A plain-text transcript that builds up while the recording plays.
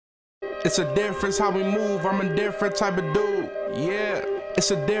It's a difference how we move, I'm a different type of dude. Yeah. It's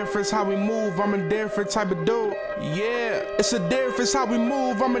a difference how we move, I'm a different type of dude. Yeah. It's a difference how we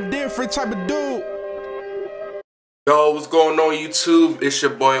move, I'm a different type of dude. Yo, what's going on YouTube? It's your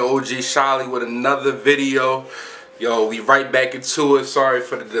boy OG Chali with another video. Yo, we right back into it. Sorry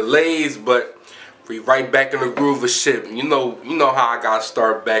for the delays, but we right back in the groove of shit. You know how I gotta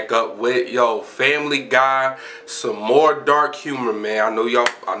start back up with, yo, Family Guy, some more dark humor, man. I know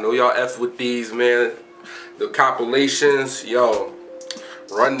y'all F with these, man. The compilations, yo,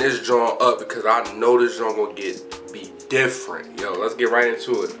 run this joint up because I know this joint gonna be different. Yo, let's get right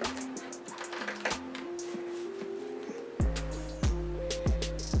into it.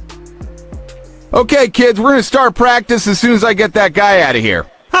 Okay, kids, we're gonna start practice as soon as I get that guy out of here.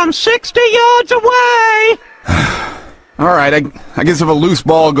 I'm 60 yards away! Alright, I guess if a loose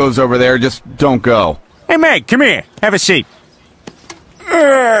ball goes over there, just don't go. Hey, Meg, come here. Have a seat.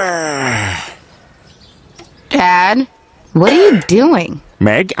 Dad, what are you doing?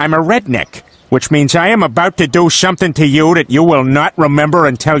 Meg, I'm a redneck, which means I am about to do something to you that you will not remember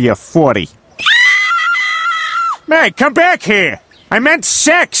until you're 40. Meg, come back here! I meant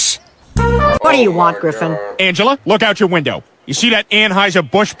sex! What do you want, Griffin? Angela, look out your window. You see that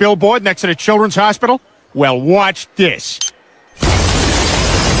Anheuser-Busch billboard next to the Children's Hospital? Well, watch this.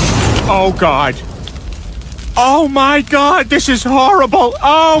 Oh, God. Oh, my God, this is horrible.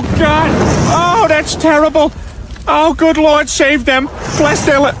 Oh, God. Oh, that's terrible. Oh, good Lord, save them. Bless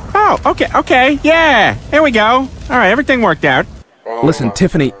their Oh, okay, yeah. There we go. All right, everything worked out. Listen,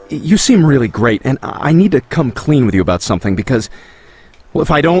 Tiffany, you seem really great, and I need to come clean with you about something because, well, if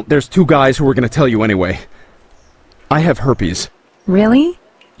I don't, there's two guys who are going to tell you anyway. I have herpes. Really?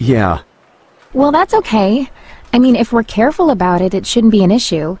 Yeah. Well, that's okay. I mean, if we're careful about it, it shouldn't be an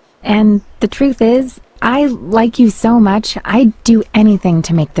issue. And the truth is, I like you so much, I'd do anything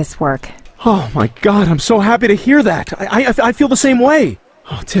to make this work. Oh my God, I'm so happy to hear that. I feel the same way.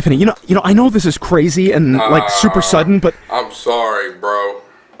 Oh, Tiffany, you know, I know this is crazy and like super sudden, but I'm sorry, bro.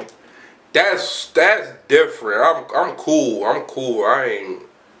 That's different. I'm cool. I ain't.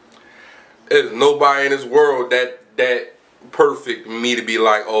 There's nobody in this world that perfect me to be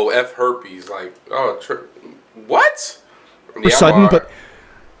like, oh, F herpes. Like, oh, what? Super sudden, but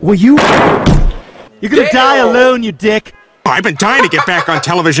will you? You're gonna die alone, you dick. I've been dying to get back on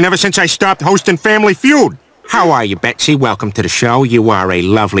television ever since I stopped hosting Family Feud. How are you, Betsy? Welcome to the show. You are a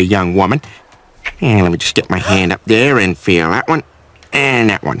lovely young woman. And let me just get my hand up there and feel that one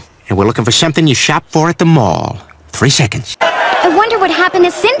and that one. And we're looking for something you shop for at the mall. 3 seconds. I wonder what happened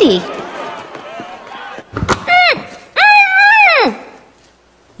to Cindy.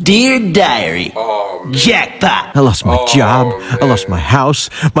 Dear Diary, jackpot. I lost my job, I lost my house,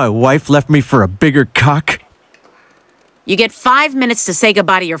 my wife left me for a bigger cock. You get 5 minutes to say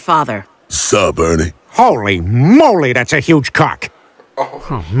goodbye to your father. Sup, Ernie? Holy moly, that's a huge cock.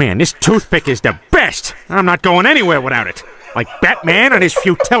 Oh, man, this toothpick is the best. I'm not going anywhere without it. Like Batman and his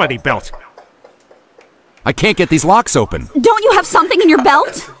futility belt. I can't get these locks open. Don't you have something in your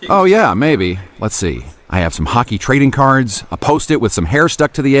belt? Oh yeah, maybe. Let's see. I have some hockey trading cards, a post-it with some hair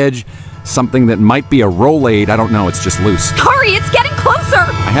stuck to the edge, something that might be a Rolade. I don't know, it's just loose. Hurry, it's getting closer!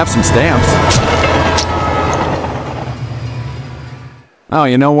 I have some stamps. Oh,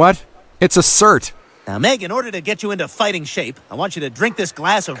 you know what? It's a cert. Now, Meg, in order to get you into fighting shape, I want you to drink this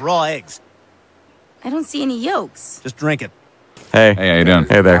glass of raw eggs. I don't see any yolks. Just drink it. Hey. Hey, how you doing?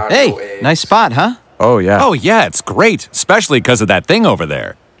 Hey there. Hey, nice spot, huh? Oh, yeah. Oh, yeah, it's great. Especially because of that thing over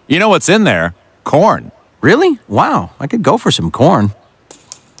there. You know what's in there? Corn. Really? Wow, I could go for some corn.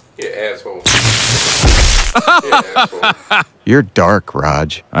 Yeah, asshole. Yeah, You're dark,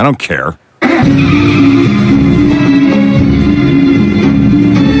 Raj. I don't care.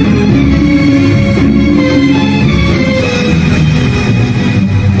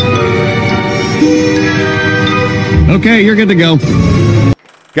 Okay, you're good to go.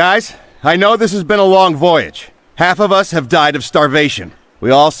 Guys, I know this has been a long voyage. Half of us have died of starvation. We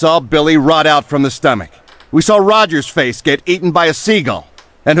all saw Billy rot out from the stomach. We saw Roger's face get eaten by a seagull.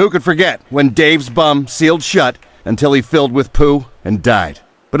 And who could forget when Dave's bum sealed shut until he filled with poo and died.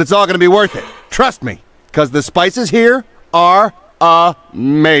 But it's all gonna be worth it. Trust me, because the spices here are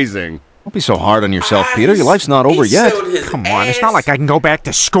amazing. Don't be so hard on yourself, Peter. Your life's not over yet. Come on, it's not like I can go back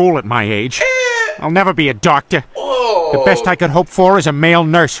to school at my age. I'll never be a doctor. The best I could hope for is a male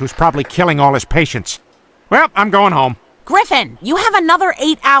nurse who's probably killing all his patients. Well, I'm going home. Griffin, you have another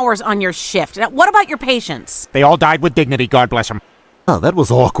 8 hours on your shift. Now, what about your patients? They all died with dignity, God bless them. Oh, that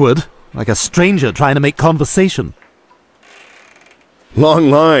was awkward. Like a stranger trying to make conversation.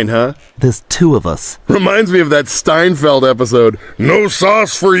 Long line, huh? There's 2 of us. Reminds me of that Steinfeld episode, No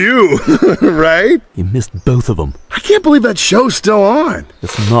Sauce for You, right? You missed both of them. I can't believe that show's still on.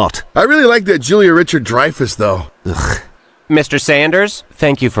 It's not. I really like that Julia Richard-Dreyfuss, though. Ugh. Mr. Sanders,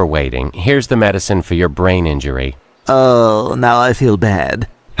 thank you for waiting. Here's the medicine for your brain injury. Oh, now I feel bad.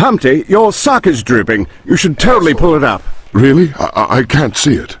 Humpty, your sock is drooping. You should totally pull it up. Really? I can't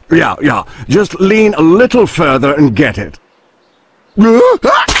see it. Yeah. Just lean a little further and get it.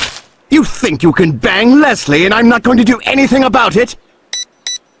 You think you can bang Leslie and I'm not going to do anything about it?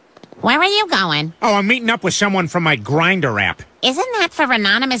 Where are you going? Oh, I'm meeting up with someone from my Grindr app. Isn't that for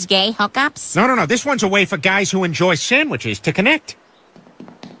anonymous gay hookups? No. This one's a way for guys who enjoy sandwiches to connect.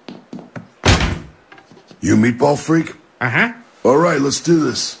 You meatball freak? Uh-huh. All right, let's do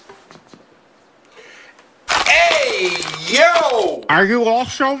this. Hey, yo! Are you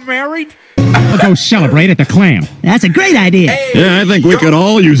also married? We'll go celebrate at the Clam. That's a great idea. Hey, Yeah, I think we could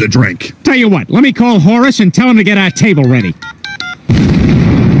all use a drink. Tell you what, let me call Horace and tell him to get our table ready.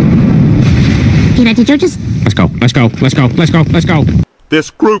 Peter, did you just... Let's go. This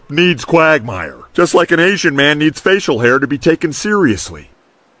group needs Quagmire, just like an Asian man needs facial hair to be taken seriously.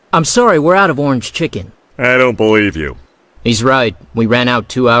 I'm sorry, we're out of orange chicken. I don't believe you. He's right. We ran out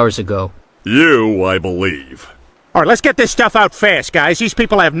 2 hours ago. You, I believe. All right, let's get this stuff out fast, guys. These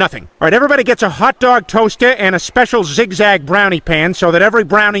people have nothing. All right, everybody gets a hot dog toaster and a special zigzag brownie pan so that every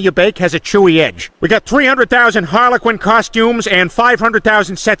brownie you bake has a chewy edge. We got 300,000 Harlequin costumes and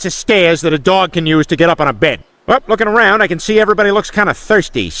 500,000 sets of stairs that a dog can use to get up on a bed. Well, looking around, I can see everybody looks kind of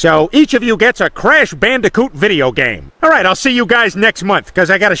thirsty, so each of you gets a Crash Bandicoot video game. All right, I'll see you guys next month, because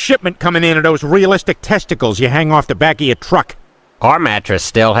I got a shipment coming in of those realistic testicles you hang off the back of your truck. Our mattress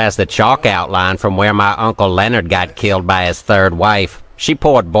still has the chalk outline from where my Uncle Leonard got killed by his 3rd wife. She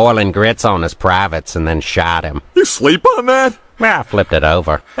poured boiling grits on his privates and then shot him. You sleep on that? Well, I flipped it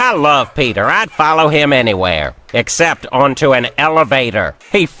over. I love Peter. I'd follow him anywhere. Except onto an elevator.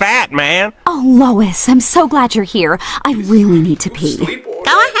 He fat, man. Oh, Lois, I'm so glad you're here. I really need to pee. Go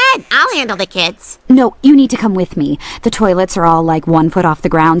ahead. I'll handle the kids. No, you need to come with me. The toilets are all like 1 foot off the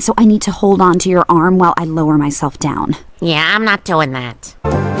ground, so I need to hold on to your arm while I lower myself down. Yeah, I'm not doing that.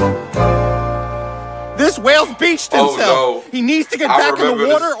 This whale's beached himself. Oh, no. He needs to get I back in the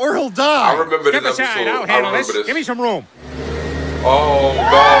remember water this. or he'll die. I remember Step this aside. episode. I'll handle I remember this. Give me some room. Oh, no,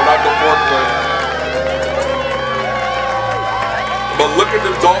 not the forklift. But look at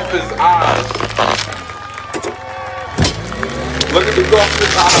the dolphin's eyes. Look at the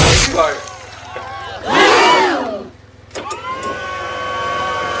dolphin's eyes. He's like...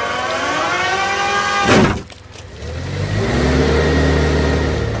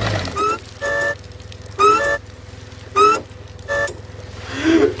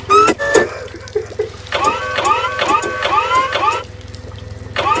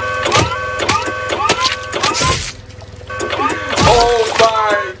 Oh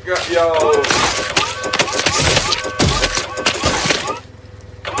my god, yo.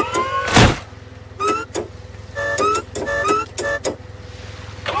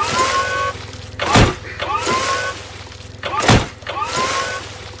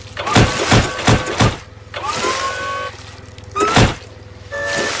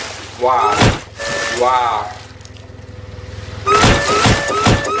 Wow. Wow.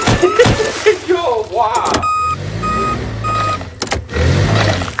 Yo, wow.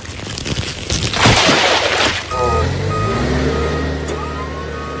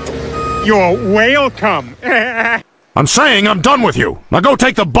 You're welcome. I'm saying I'm done with you. Now go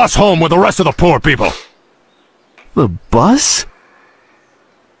take the bus home with the rest of the poor people. The bus?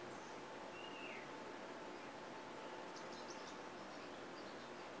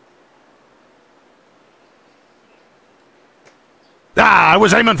 I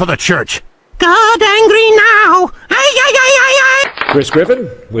was aiming for the church. God angry now. Chris Griffin,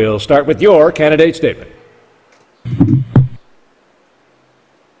 we'll start with your candidate statement.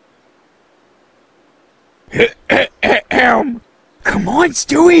 Come on,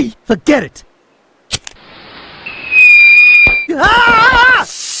 Stewie. Forget it. Ah!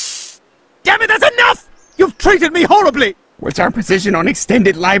 Damn it, that's enough! You've treated me horribly! What's our position on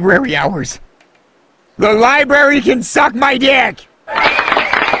extended library hours? The library can suck my dick!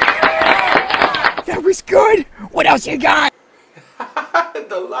 That was good! What else you got?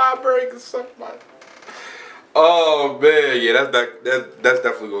 The library can suck my... Oh man, yeah, that's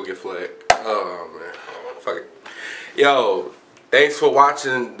definitely gonna get flagged. Oh man, fuck it. Yo, thanks for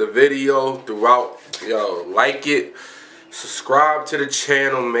watching the video throughout. Yo, like it, subscribe to the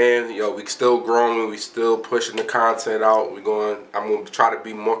channel, man. Yo, we still growing, we still pushing the content out. I'm gonna try to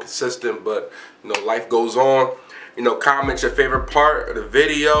be more consistent, but you know, life goes on. You know, comment your favorite part of the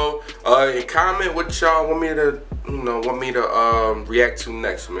video. And comment what y'all want me to react to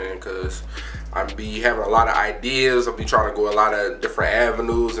next, man. Cause I be having a lot of ideas. I'll be trying to go a lot of different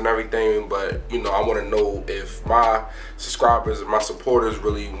avenues and everything. But you know, I want to know if my subscribers and my supporters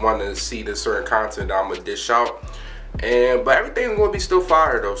really want to see the certain content that I'm gonna dish out. But everything's gonna be still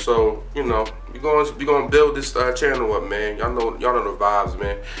fire though. So you know, we gonna build this channel up, man. Y'all know the vibes,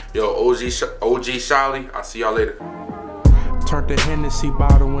 man. Yo, OG Chali. I'll see y'all later. Turned the Hennessy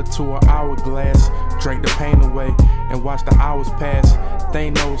bottle into an hourglass, drank the pain away, and watched the hours pass.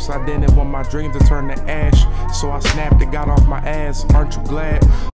 Thanos, I didn't want my dreams to turn to ash, so I snapped and got off my ass. Aren't you glad?